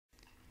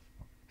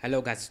Hello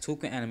guys, it's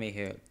Talking Anime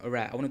here.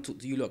 Alright, I want to talk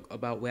to you lot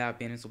about where I've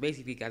been. So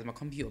basically guys, my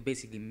computer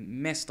basically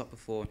messed up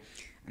before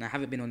and I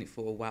haven't been on it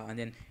for a while, and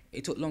then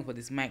it took long for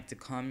this mic to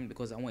come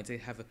because I wanted to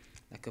have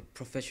a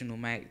professional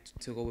mic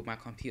to go with my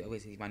computer,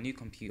 basically my new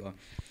computer.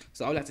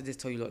 So I would like to just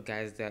tell you lot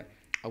guys that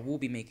I will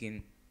be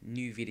making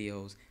new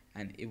videos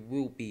and it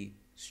will be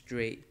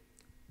straight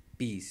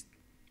beast.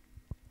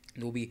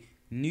 There will be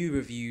new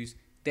reviews,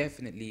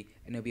 definitely,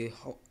 and there'll be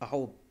a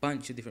whole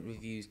bunch of different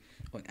reviews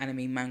on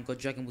anime, manga,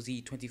 Dragon Ball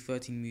Z,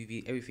 2013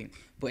 movie, everything.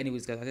 But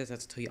anyways, guys, I just have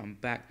to tell you I'm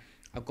back.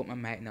 I've got my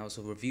mic now,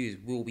 so reviews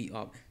will be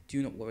up.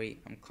 Do not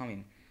worry, I'm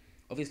coming.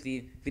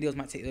 Obviously, videos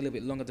might take a little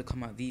bit longer to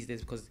come out these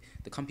days because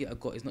the computer I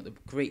got is not the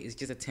great. It's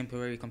just a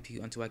temporary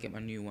computer until I get my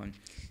new one.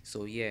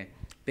 So yeah,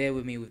 bear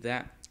with me with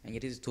that. And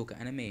yeah, this is Talking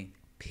Anime.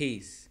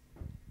 Peace.